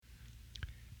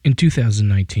In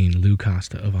 2019, Lou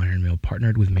Costa of Iron Mill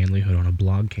partnered with Manlyhood on a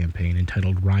blog campaign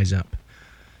entitled Rise Up.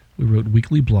 We wrote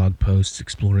weekly blog posts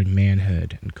exploring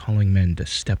manhood and calling men to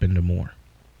step into more.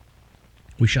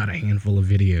 We shot a handful of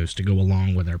videos to go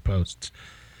along with our posts,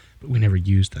 but we never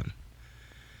used them.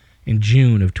 In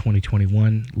June of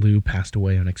 2021, Lou passed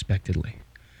away unexpectedly.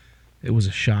 It was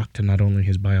a shock to not only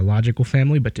his biological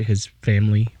family, but to his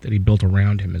family that he built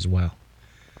around him as well.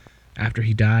 After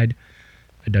he died,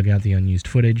 I dug out the unused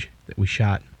footage that we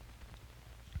shot.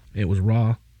 It was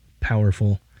raw,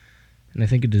 powerful, and I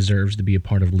think it deserves to be a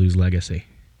part of Lou's legacy.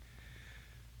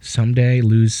 Someday,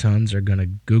 Lou's sons are going to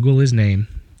Google his name,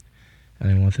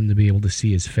 and I want them to be able to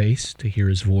see his face, to hear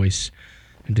his voice,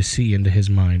 and to see into his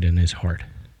mind and his heart.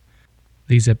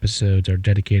 These episodes are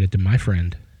dedicated to my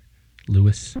friend,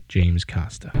 Louis James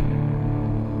Costa.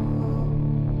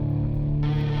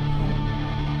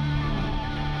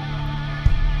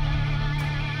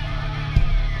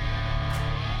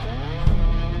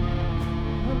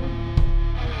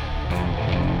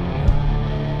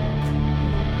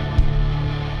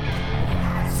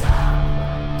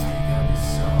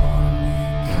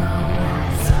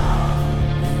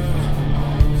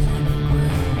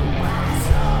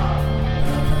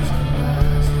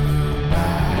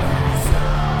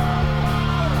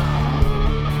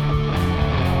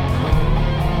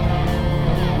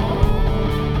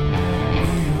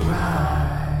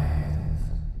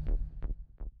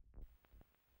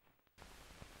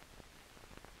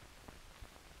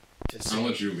 I'll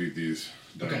let you lead these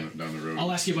down the road.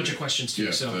 I'll ask you a bunch of questions too.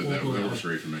 Yeah, so that works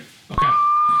great for me. Okay.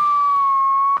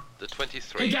 The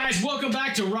 23. Hey guys, welcome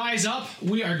back to Rise Up.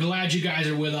 We are glad you guys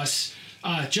are with us.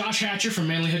 Josh Hatcher from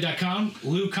Manlyhood.com,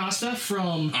 Lou Costa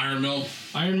from Iron Mill,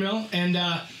 and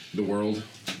The World,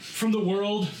 from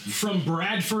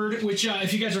Bradford. Which,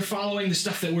 if you guys are following the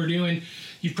stuff that we're doing,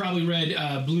 you've probably read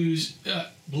Blue's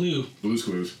Clues.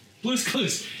 Blue's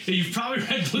Clues. Yeah, you've probably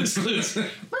read Blue's Clues.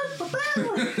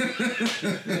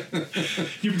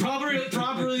 You probably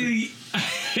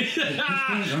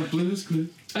Blue's Clues.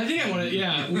 I think I want to,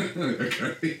 yeah.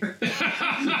 Okay.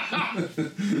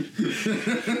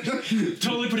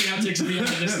 Totally putting outtakes at the end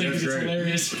of this thing because it's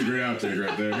hilarious. It's a great outtake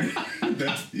right there.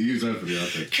 You use that for the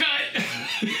outtake. Cut!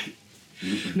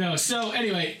 No, so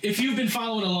anyway, if you've been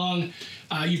following along,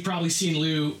 you've probably seen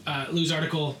Lou's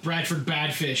article, Bradford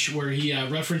Badfish, where he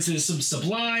references some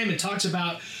Sublime and talks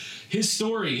about his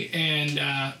story. And,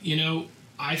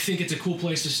 I think it's a cool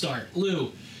place to start.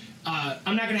 Lou,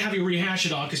 I'm not going to have you rehash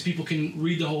it all because people can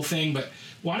read the whole thing, but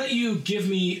why don't you give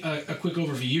me a quick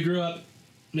overview? You grew up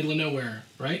middle of nowhere,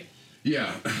 right?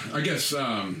 Yeah, I guess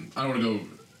I don't want to go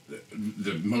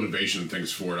the motivation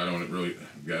things for it. I don't want to really,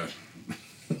 yeah.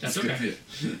 That's okay.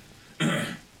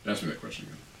 Ask me that question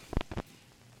again.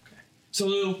 Okay. So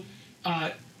Lou,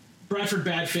 Bradford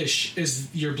Badfish is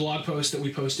your blog post that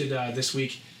we posted this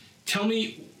week. Tell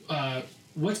me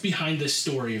what's behind this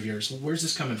story of yours. Where's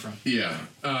this coming from? Yeah,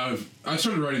 I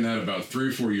started writing that about 3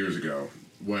 or 4 years ago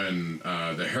when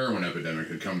the heroin epidemic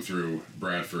had come through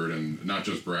Bradford, and not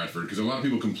just Bradford, because a lot of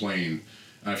people complain.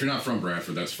 If you're not from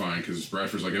Bradford, that's fine, because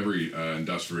Bradford's like every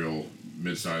industrial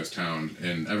mid-sized town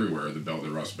and everywhere, the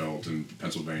Rust Belt in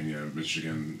Pennsylvania,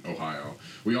 Michigan, Ohio.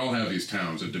 We all have these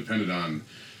towns that depended on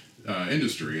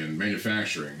industry and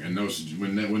manufacturing, and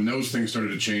when those things started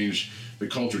to change, the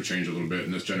culture changed a little bit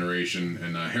in this generation,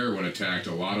 and heroin attacked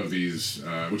a lot of these,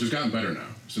 which has gotten better now.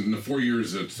 So in the 4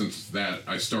 years since that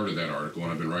I started that article,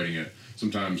 and I've been writing it,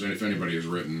 sometimes, and if anybody has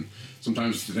written,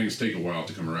 sometimes things take a while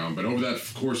to come around, but over that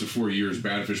course of 4 years,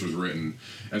 Badfish was written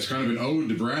as kind of an ode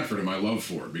to Bradford and my love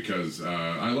for it, because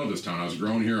I love this town. I was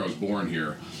grown here, I was born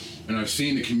here, and I've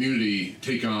seen the community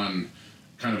take on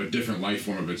kind of a different life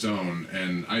form of its own,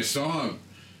 and I saw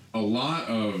a lot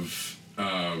of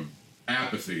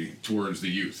apathy towards the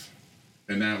youth,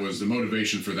 and that was the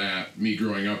motivation for that, me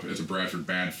growing up as a Bradford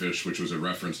Badfish, which was a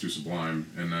reference to Sublime,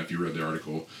 and if you read the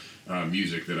article,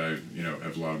 music that I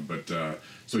have loved. But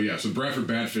so Bradford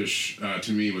Badfish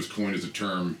to me was coined as a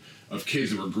term of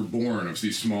kids that were born of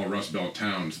these small Rust Belt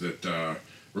towns that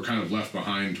were kind of left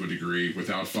behind to a degree,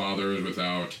 without fathers,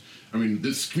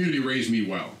 this community raised me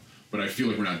well, but I feel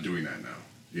like we're not doing that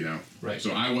now, Right.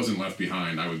 So I wasn't left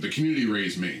behind. The community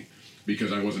raised me,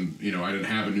 because I wasn't, I didn't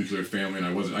have a nuclear family, and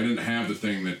I didn't have the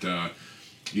thing that,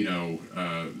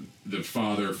 the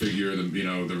father figure,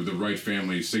 the right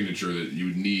family signature that you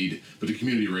would need, but the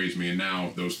community raised me, and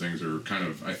now those things are kind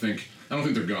of, I don't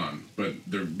think they're gone, but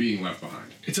they're being left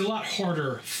behind. It's a lot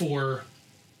harder for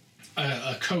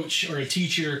a coach or a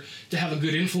teacher to have a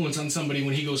good influence on somebody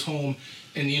when he goes home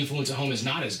and the influence at home is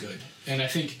not as good. And I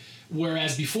think,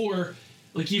 whereas before,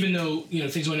 like even though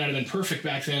things might not have been perfect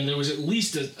back then, there was at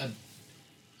least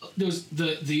there was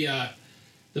the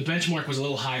benchmark was a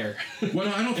little higher. Well,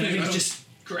 no, I don't think it's just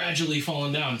gradually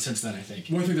fallen down since then, I think.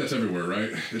 Well, I think that's everywhere,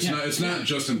 right? It's not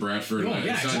just in Bradford. Oh,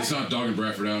 yeah, It's not dogging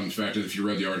Bradford out. In fact, if you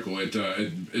read the article,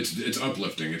 it's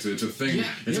uplifting. It's a thing. Yeah,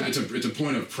 it's a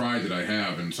point of pride that I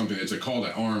have, and something. It's a call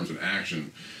to arms and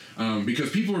action. Because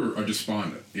people are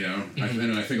despondent,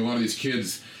 and I think a lot of these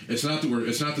kids. It's not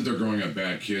that they're growing up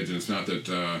bad kids, and it's not that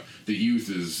the youth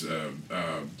is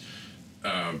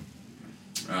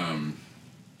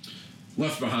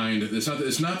left behind. It's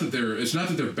not that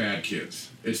they're bad kids.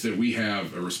 It's that we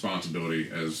have a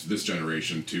responsibility as this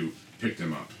generation to pick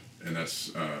them up, and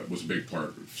that's was a big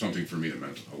part. Something for me that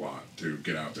meant a lot to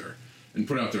get out there and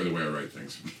put out there the way I write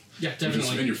things. Yeah, definitely.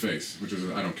 Which is in your face, which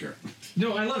is I don't care.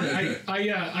 No, I love it.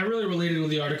 I really related with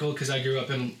the article because I grew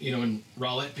up in in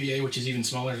Rowlett, PA, which is even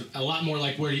smaller, a lot more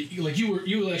like where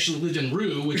you actually lived in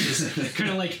Rue, which is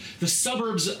kind of like the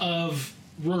suburbs of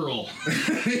rural.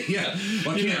 Yeah,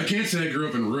 well, I can't say I grew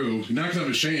up in Rue. Not because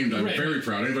I'm ashamed. I'm very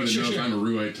proud. Anybody that knows I'm a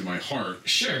Rueite to my heart.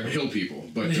 Sure. Hill people,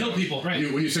 but the Hill people,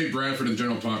 right? When you say Bradford in the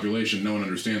general population, no one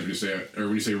understands. When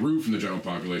you say Rue from the general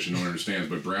population, no one understands.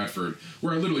 But Bradford,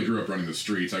 where I literally grew up running the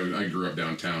streets, I grew up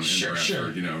downtown in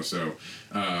Bradford. Sure. So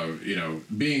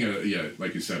being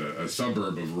like you said, a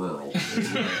suburb of rural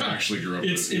is where I actually grew up.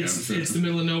 It's the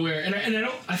middle of nowhere, and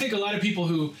I think a lot of people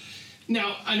who.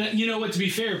 Now, to be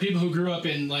fair, people who grew up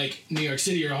in like New York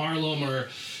City or Harlem or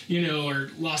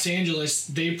Los Angeles,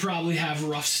 they probably have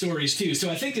rough stories too. So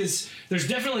I think there's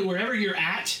definitely wherever you're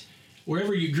at,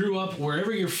 wherever you grew up,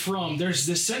 wherever you're from, there's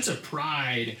this sense of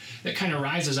pride that kind of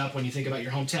rises up when you think about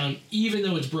your hometown, even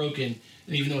though it's broken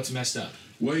and even though it's messed up.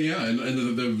 Well, yeah, and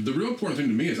the real important thing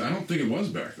to me is I don't think it was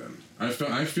back then.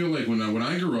 I feel like when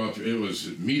I grew up, it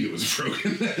was me that was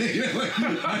broken.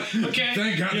 Okay.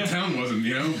 Thank God the town wasn't,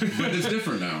 But it's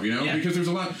different now, because there's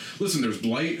a lot. Listen, there's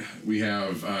blight. We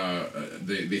have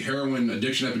the heroin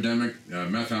addiction epidemic.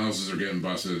 Meth houses are getting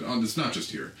busted. It's not just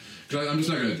here. Because I'm just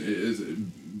not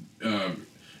going to.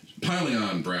 Piling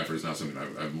on Bradford is not something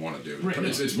I want to do. Right,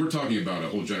 We're talking about a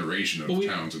whole generation of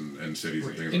towns and cities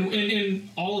and things like that. And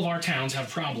all of our towns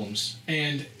have problems.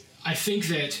 And I think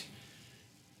that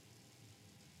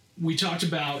we talked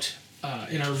about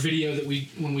in our video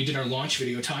when we did our launch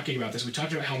video talking about this, we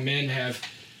talked about how men have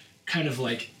kind of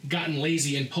like gotten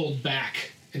lazy and pulled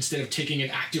back instead of taking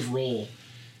an active role.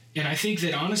 And I think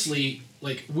that honestly,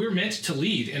 like we're meant to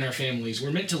lead in our families. We're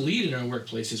meant to lead in our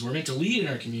workplaces. We're meant to lead in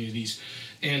our communities.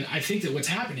 And I think that what's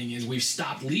happening is we've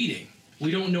stopped leading. We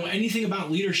don't know anything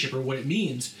about leadership or what it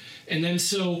means. And then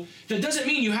so that doesn't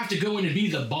mean you have to go in and be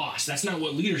the boss. That's not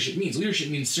what leadership means.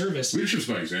 Leadership means service. Leadership's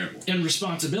by example. And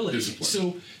responsibility.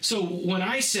 Discipline. So when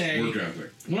I say work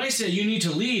ethic. When I say you need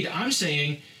to lead, I'm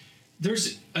saying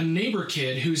there's a neighbor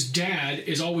kid whose dad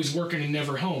is always working and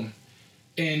never home.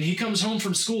 And he comes home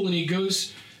from school and he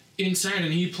goes inside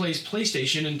and he plays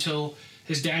PlayStation until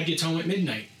his dad gets home at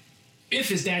midnight. If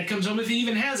his dad comes home, if he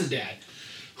even has a dad.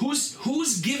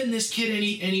 Who's given this kid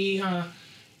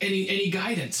any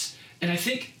guidance? And I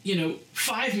think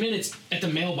 5 minutes at the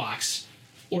mailbox,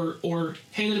 or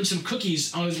handing him some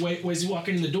cookies on his way as he's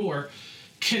walking in the door,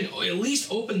 can at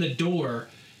least open the door.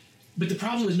 But the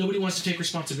problem is nobody wants to take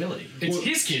responsibility. It's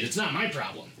his kid. It's not my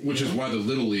problem. Which is why the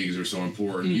little leagues are so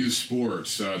important. Youth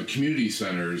sports, the community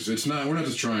centers. We're not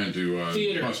just trying to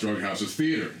bust drug houses.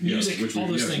 Theater, music, all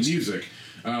those things. Music.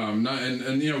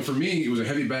 For me, it was a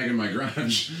heavy bag in my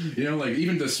garage. Like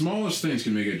even the smallest things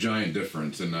can make a giant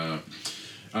difference. And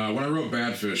when I wrote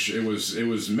Badfish, it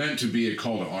was meant to be a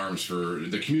call to arms for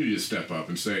the community to step up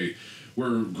and say,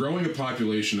 we're growing a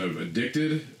population of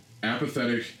addicted,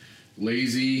 apathetic,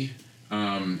 lazy,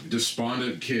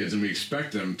 despondent kids, and we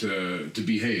expect them to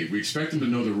behave. We expect them to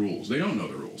know the rules. They don't know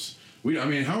the rules.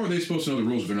 How are they supposed to know the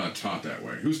rules if they're not taught that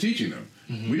way? Who's teaching them?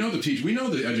 Mm-hmm. We know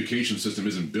the education system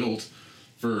isn't built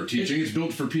for teaching. It's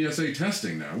built for PSA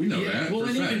testing now. We know that. Well,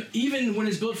 and even when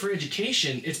it's built for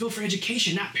education, it's built for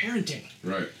education, not parenting.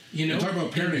 Right. And talk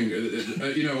about parenting.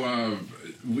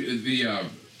 The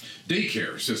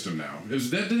daycare system now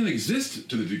that didn't exist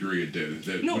to the degree it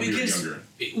did. No, when because we were younger.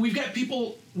 We've got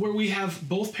people where we have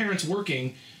both parents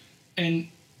working, and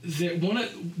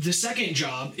the second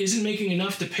job isn't making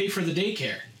enough to pay for the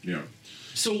daycare. Yeah.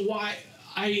 So why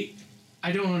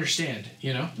I don't understand,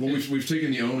 Well, we've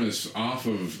taken the onus off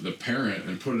of the parent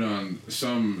and put it on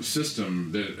some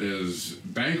system that is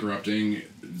bankrupting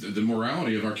the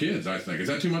morality of our kids, I think. Is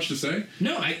that too much to say?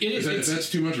 No, it is. That's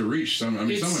too much to reach. Someone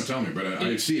tell me, but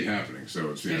I see it happening.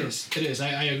 So it's It is.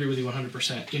 I agree with you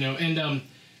 100%. And I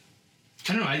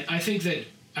don't know. I think that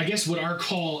I guess what our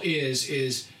call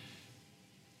is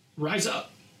rise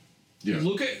up. Yeah.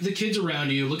 Look at the kids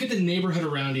around you. Look at the neighborhood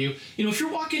around you. You know, if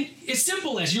you're walking, as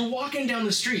simple as you're walking down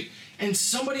the street and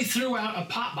somebody threw out a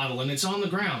pop bottle and it's on the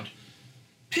ground,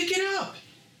 pick it up.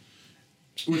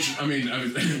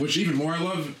 Which even more I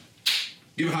love,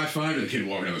 give a high five to the kid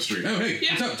walking down the street. Oh, hey,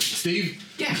 Yeah. what's up, Steve?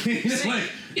 Yeah. It's like,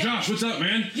 Yeah. Josh, what's up,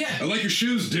 man? Yeah. I like your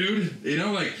shoes, dude. You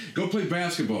know, like, go play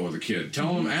basketball with a kid.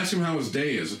 Tell him, ask him how his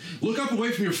day is. Look up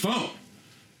away from your phone.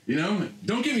 You know,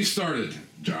 don't get me started,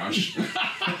 Josh.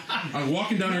 I'm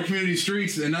walking down our community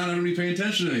streets and not everybody paying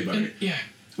attention to anybody. And, yeah.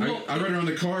 Well, I ride around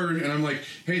the car and I'm like,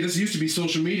 hey, this used to be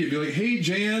social media. Be like, hey,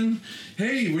 Jan,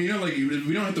 hey, well, you know, like,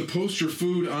 we don't have to post your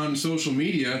food on social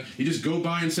media. You just go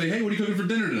by and say, hey, what are you cooking for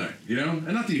dinner tonight? You know,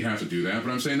 and not that you have to do that,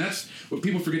 but I'm saying that's what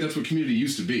people forget. That's what community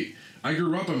used to be. I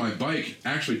grew up on my bike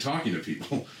actually talking to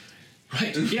people.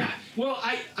 Right. Yeah. Well,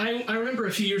 I remember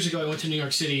a few years ago I went to New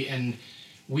York City and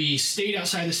we stayed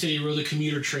outside the city, rode the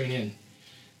commuter train in,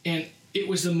 and it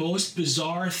was the most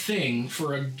bizarre thing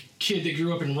for a kid that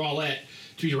grew up in Rowlett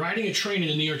to be riding a train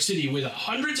into New York City with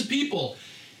hundreds of people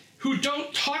who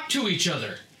don't talk to each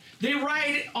other. They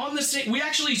ride on the same. We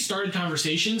actually started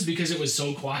conversations because it was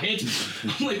so quiet.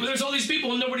 I'm like, well, there's all these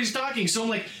people and nobody's talking. So I'm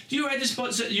like, do you ride this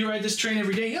bus? You ride this train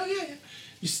every day? Oh yeah.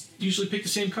 You usually pick the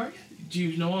same car? Yeah. Do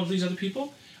you know all of these other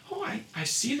people? Oh, I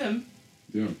see them.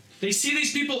 Yeah. They see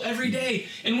these people every day.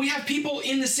 And we have people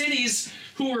in the cities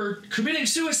who are committing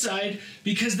suicide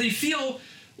because they feel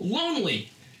lonely.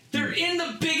 They're in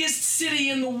the biggest city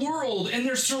in the world and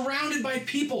they're surrounded by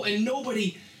people and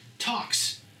nobody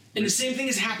talks. And the same thing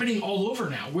is happening all over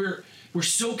now. We're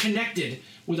so connected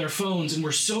with our phones and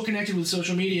we're so connected with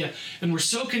social media and we're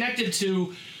so connected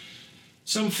to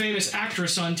some famous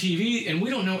actress on TV and we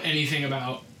don't know anything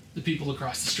about the people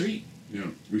across the street. Yeah.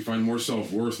 We find more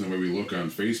self-worth in the way we look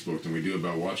on Facebook than we do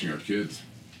about watching our kids.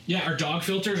 Yeah, our dog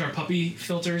filters, our puppy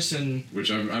filters, and...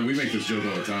 Which we make this joke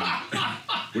all the time.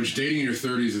 Which dating in your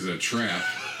 30s is a trap.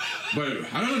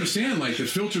 But I don't understand, like, the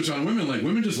filters on women. Like,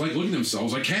 women just like looking at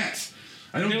themselves like cats.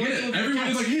 I don't get it.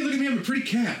 Everybody's like, hey, look at me, I'm a pretty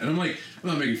cat. And I'm like, I'm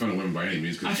not making fun of women by any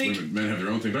means because men have their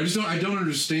own thing. But I don't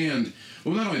understand.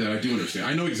 Well, not only that, I do understand.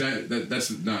 I know exactly that's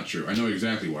not true. I know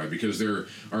exactly why. Because there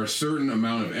are a certain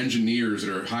amount of engineers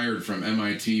that are hired from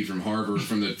MIT, from Harvard,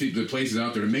 from the places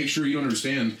out there to make sure you don't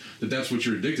understand that that's what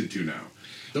you're addicted to now.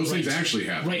 Those things actually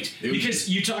happen. Right. Because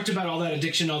you talked about all that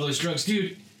addiction, all those drugs.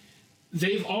 Dude,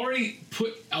 they've already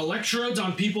put electrodes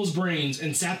on people's brains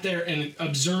and sat there and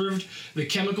observed the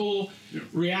chemical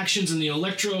reactions and the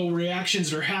electro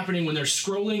reactions that are happening when they're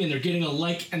scrolling and they're getting a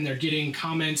like and they're getting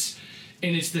comments.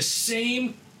 And it's the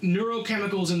same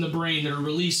neurochemicals in the brain that are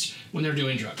released when they're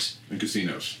doing drugs. And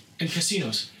casinos.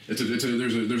 There's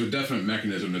a definite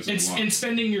mechanism that's unlocked. And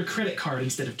spending your credit card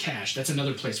instead of cash. That's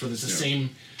another place where there's the same,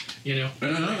 you know.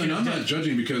 And I'm not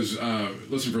judging because,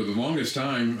 listen, for the longest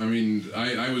time, I mean,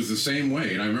 I was the same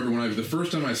way. And I remember the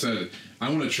first time I said, I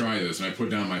want to try this, and I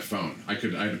put down my phone, I had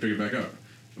to pick it back up.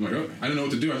 I'm like, oh, I didn't know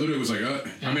what to do. I literally was like,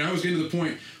 I mean, I was getting to the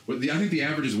point, I think the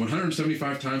average is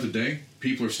 175 times a day,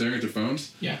 people are staring at their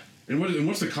phones. Yeah. And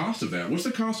what's the cost of that? What's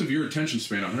the cost of your attention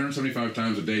span 175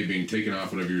 times a day being taken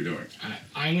off whatever you're doing?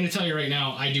 I'm going to tell you right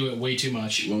now, I do it way too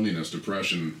much. Loneliness,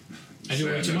 depression, I do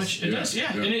it way too much. It does,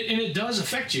 yeah. And it does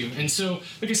affect you. And so,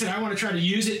 like I said, I want to try to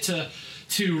use it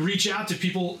to reach out to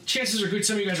people. Chances are good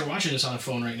some of you guys are watching this on a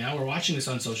phone right now or watching this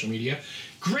on social media.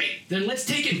 Great. Then let's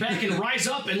take it back and rise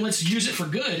up and let's use it for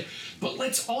good. But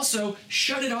let's also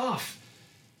shut it off.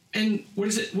 And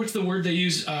what's the word they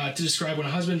use to describe when a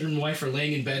husband and wife are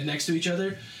laying in bed next to each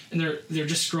other and they're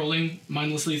just scrolling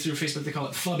mindlessly through Facebook? They call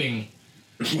it fubbing.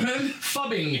 What?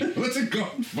 Fubbing. What's it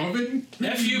called? Fubbing?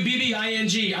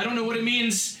 Fubbing. I don't know what it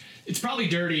means. It's probably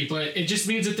dirty, but it just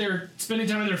means that they're spending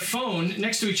time on their phone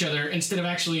next to each other instead of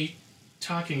actually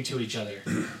talking to each other.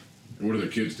 And what are their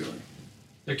kids doing?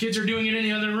 Their kids are doing it in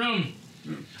the other room.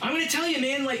 Yeah. I'm going to tell you,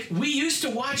 man, like, we used to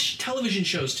watch television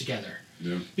shows together.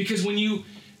 Yeah. Because when we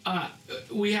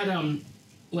had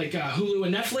Hulu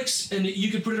and Netflix, and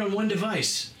you could put it on one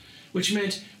device, which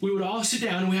meant we would all sit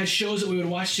down and we had shows that we would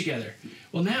watch together.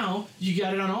 Well, now you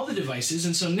got it on all the devices,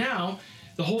 and so now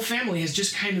the whole family has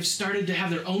just kind of started to have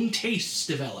their own tastes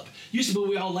develop. Used to be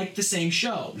we all liked the same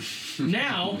show.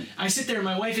 Now I sit there and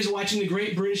my wife is watching the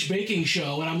Great British Baking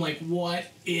Show, and I'm like, what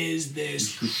is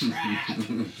this crap?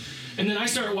 And then I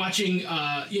start watching,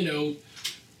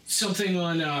 something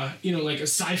on, like a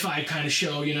sci-fi kind of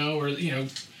show, or,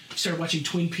 start watching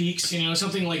Twin Peaks,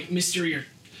 something like mystery or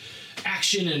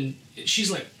action, and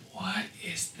she's like, what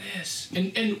is this?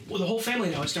 And the whole family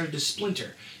now has started to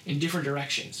splinter in different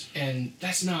directions, and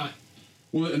that's not...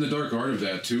 Well, and the dark art of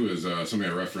that, too, is something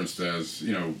I referenced as,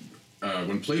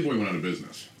 when Playboy went out of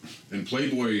business, and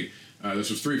Playboy, this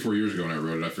was 3 or 4 years ago when I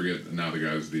wrote it. I forget now the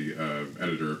guy's the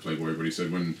editor of Playboy, but he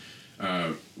said when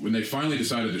they finally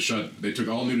decided to they took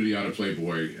all nudity out of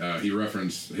Playboy. He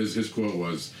referenced his quote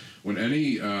was, "When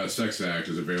any sex act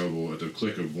is available at the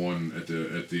click of one, at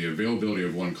the availability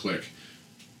of one click,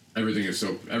 everything is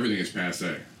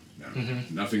passé. Now.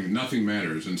 Nothing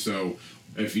matters." And so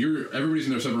if everybody's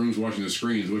in their separate rooms watching the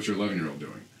screens, what's your 11-year-old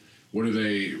doing?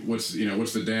 What's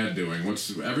the dad doing?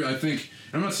 I think,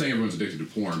 I'm not saying everyone's addicted to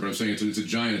porn, but I'm saying it's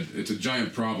a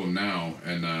giant problem now,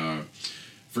 and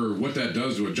for what that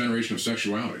does to a generation of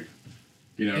sexuality,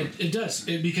 it does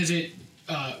because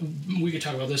we could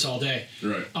talk about this all day,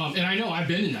 right? And I know I've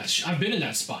been in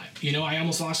that spot. I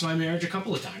almost lost my marriage a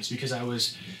couple of times because I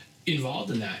was involved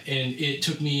in that, and it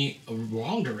took me a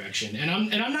wrong direction. And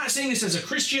I'm not saying this as a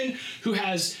Christian who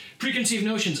has preconceived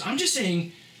notions. I'm just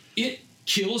saying it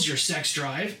kills your sex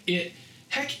drive. It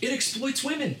exploits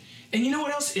women. And you know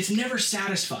what else? It's never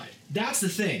satisfied. That's the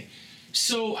thing.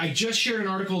 So I just shared an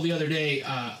article the other day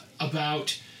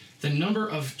about the number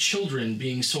of children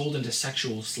being sold into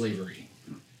sexual slavery.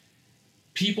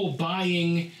 People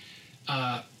buying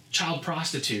child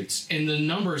prostitutes, and the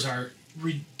numbers are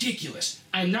ridiculous.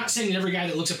 I'm not saying that every guy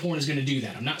that looks at porn is going to do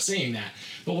that. I'm not saying that.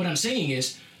 But what I'm saying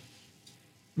is,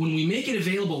 when we make it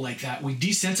available like that, we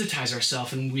desensitize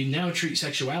ourselves, and we now treat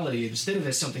sexuality, instead of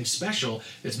as something special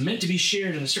that's meant to be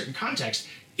shared in a certain context,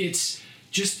 it's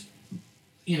just,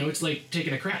 it's like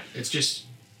taking a crap. It's just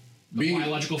a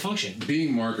biological function.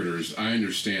 Being marketers, I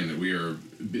understand that we are,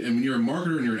 and when you're a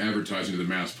marketer and you're advertising to the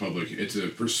mass public, it's a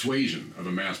persuasion of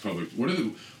a mass public.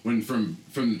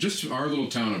 From just our little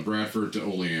town of Bradford to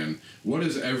Olean, what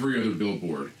is every other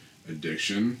billboard?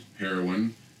 Addiction,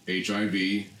 heroin,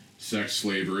 HIV, sex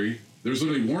slavery. There's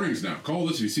literally warnings now. Call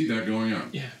this if you see that going on.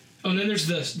 Yeah. Oh, and then there's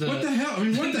the what the hell? I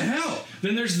mean, what the hell?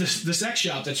 Then there's the sex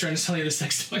shop that's trying to sell you the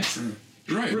sex toys.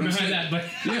 Right. We're behind that, but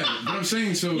yeah. But I'm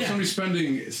saying, so if somebody's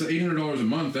spending $800 a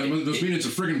month, that doesn't mean it's a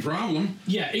friggin' problem.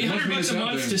 Yeah, $800 a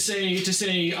month to say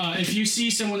if you see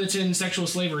someone that's in sexual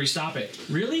slavery, stop it.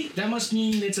 Really? That must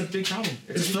mean it's a big problem.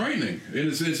 It's frightening.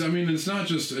 It's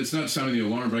not sounding the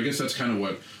alarm, but I guess that's kind of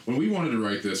what, when we wanted to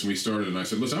write this and we started, and I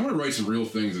said, listen, I want to write some real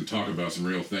things and talk about some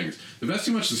real things. If that's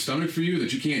too much to stomach for you,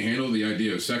 that you can't handle the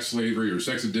idea of sex slavery or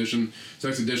sex addiction,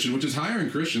 which is higher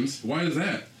in Christians, why is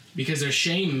that? Because there's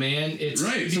shame, man. It's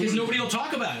right. Because nobody will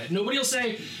talk about it. Nobody will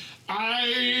say,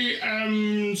 I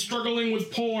am struggling with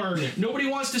porn. Nobody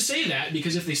wants to say that,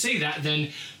 because if they say that, then,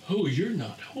 you're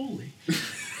not holy.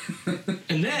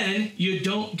 And then you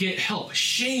don't get help.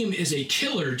 Shame is a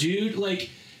killer, dude. Like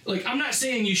I'm not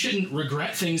saying you shouldn't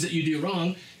regret things that you do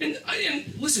wrong. And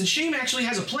listen, shame actually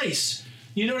has a place.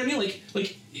 You know what I mean?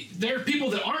 Like there are people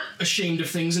that aren't ashamed of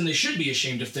things, and they should be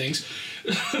ashamed of things.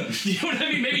 You know what I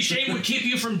mean? Maybe shame would keep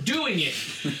you from doing it,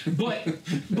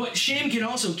 but shame can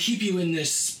also keep you in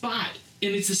this spot.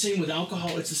 And it's the same with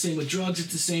alcohol. It's the same with drugs.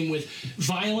 It's the same with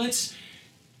violence.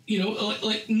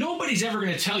 Like nobody's ever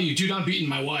going to tell you, dude, I'm beating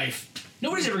my wife.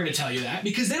 Nobody's ever going to tell you that,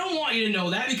 because they don't want you to know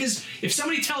that. Because if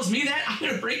somebody tells me that, I'm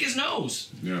going to break his nose.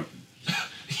 Yeah.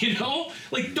 Don't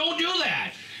do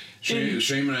that.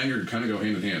 Shame and anger kind of go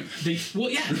hand in hand.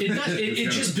 It does.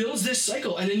 It just builds this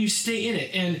cycle, and then you stay in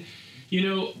it. And,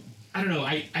 I don't know.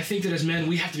 I think that as men,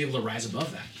 we have to be able to rise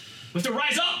above that. We have to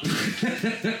rise up!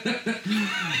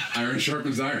 Iron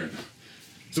sharpens iron.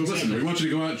 So listen, we want you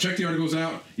to go out, check the articles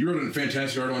out. You wrote a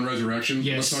fantastic article on resurrection.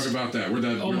 Yes. Let's talk about that. Where'd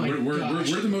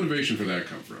the motivation for that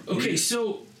come from? Okay,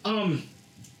 so...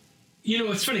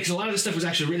 it's funny, because a lot of this stuff was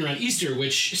actually written around Easter,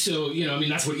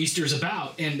 that's what Easter is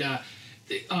about. And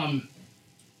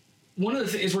one of the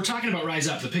things, we're talking about Rise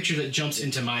Up, the picture that jumps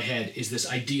into my head is this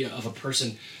idea of a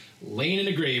person laying in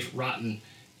a grave, rotten,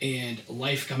 and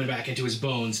life coming back into his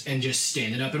bones, and just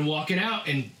standing up and walking out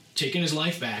and taking his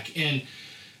life back. And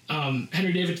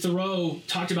Henry David Thoreau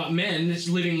talked about men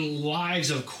living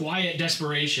lives of quiet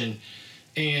desperation,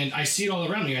 and I see it all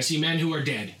around me. I see men who are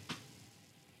dead.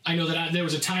 I know that there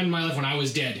was a time in my life when I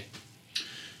was dead.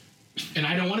 And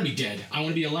I don't want to be dead. I want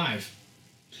to be alive.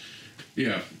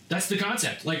 Yeah. That's the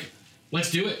concept.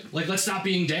 Let's do it. Let's stop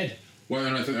being dead. Well,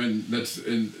 and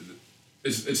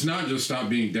it's not just stop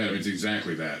being dead. I mean, it's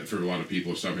exactly that. For a lot of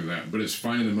people, it's stopping that. But it's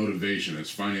finding the motivation. It's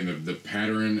finding the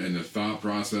pattern and the thought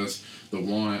process, the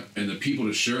want, and the people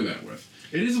to share that with.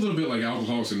 It is a little bit like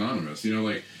Alcoholics Anonymous.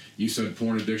 Like you said,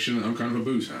 porn addiction. I'm kind of a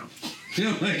booze hound.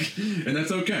 And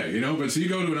that's okay. But so you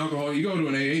go to an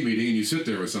AA meeting and you sit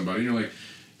there with somebody and you're like,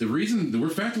 the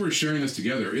fact that we're sharing this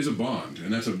together is a bond,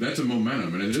 and that's a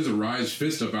momentum, and it is a rise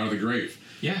fist up out of the grave.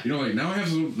 Yeah. Now I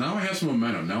have some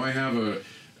momentum. Now I have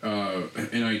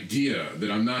an idea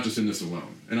that I'm not just in this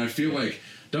alone, And I feel like,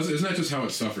 isn't that just how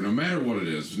it's suffered? No matter what it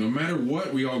is, no matter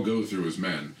what we all go through as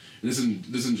men, and this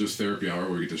isn't just therapy hour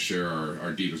where we get to share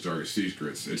our deepest, darkest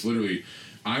secrets. It's literally,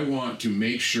 I want to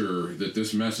make sure that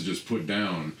this message is put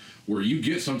down where you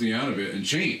get something out of it and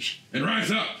change and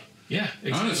rise up. Yeah,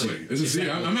 exactly. Honestly,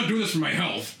 I'm not doing this for my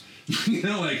health.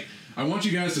 Like, I want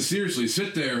you guys to seriously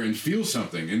sit there and feel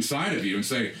something inside of you and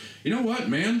say, you know what,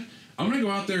 man? I'm going to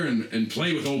go out there and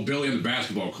play with old Billy on the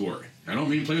basketball court. I don't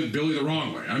mean play with Billy the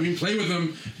wrong way. I mean play with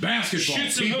them basketball.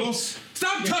 Shoot some people. hoops.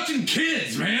 Stop touching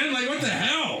kids, man. Like, what the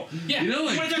hell? Yeah. You know,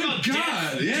 like, good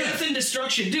God. Death and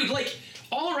destruction. Dude, like,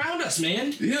 all around us,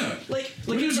 man. Yeah. Like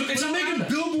it's all making around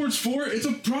us. billboards for it. It's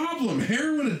a problem.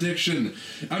 Heroin addiction.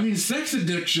 I mean, sex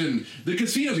addiction. The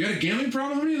casinos. You got a gambling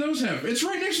problem? How many of those have? It's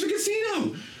right next to the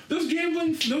casino. Those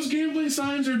gambling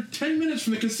signs are 10 minutes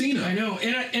from the casino. I know,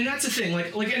 and that's the thing.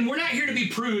 Like, and we're not here to be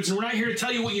prudes, and we're not here to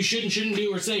tell you what you should and shouldn't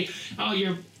do, or say, oh,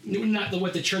 you're not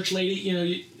the church lady. You know,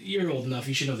 you're old enough.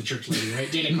 You should know the church lady, right?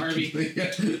 Dana Carvey.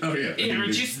 Yeah. Oh yeah. Hey,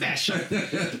 aren't you special?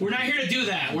 We're not here to do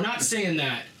that. We're not saying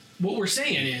that. What we're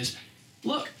saying is,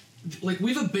 look, like,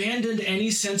 we've abandoned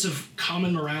any sense of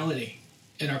common morality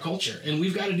in our culture, and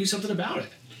we've got to do something about it.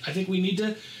 I think we need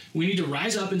to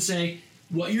rise up and say,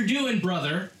 what you're doing,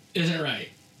 brother, isn't right.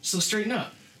 So straighten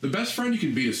up. The best friend you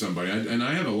can be to somebody, and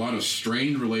I have a lot of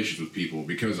strained relations with people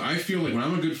because I feel like when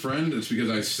I'm a good friend, it's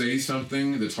because I say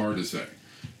something that's hard to say.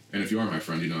 And if you are my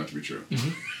friend, you know that to be true. Mm-hmm.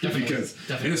 Definitely.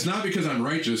 And it's not because I'm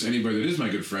righteous. Anybody that is my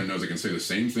good friend knows I can say the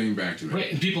same thing back to me. Right,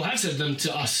 and people have said them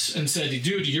to us and said,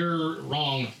 dude, you're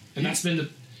wrong. And that's one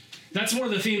of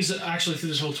the themes that actually through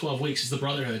this whole 12 weeks is the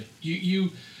brotherhood.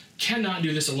 You cannot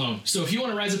do this alone. So if you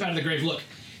want to rise up out of the grave, look,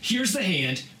 here's the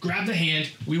hand, grab the hand,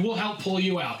 we will help pull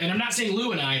you out. And I'm not saying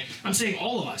Lou and I'm saying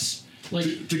all of us.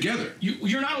 Like, together.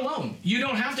 You're not alone. You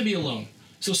don't have to be alone.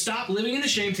 So stop living in the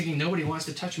shame thinking nobody wants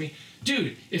to touch me.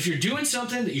 Dude, if you're doing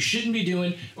something that you shouldn't be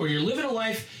doing, or you're living a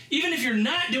life, even if you're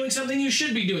not doing something you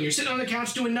should be doing, you're sitting on the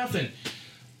couch doing nothing,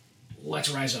 let's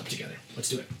rise up together. Let's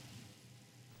do it.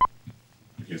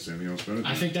 You can't say anything else better.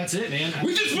 I think that's it, man.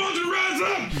 We just want to rise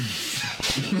up!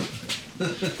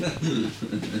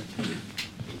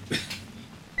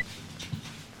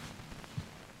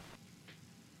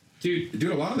 Dude,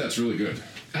 a lot of that's really good.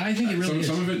 I think it really is.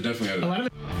 Some of it definitely had A lot of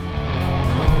it.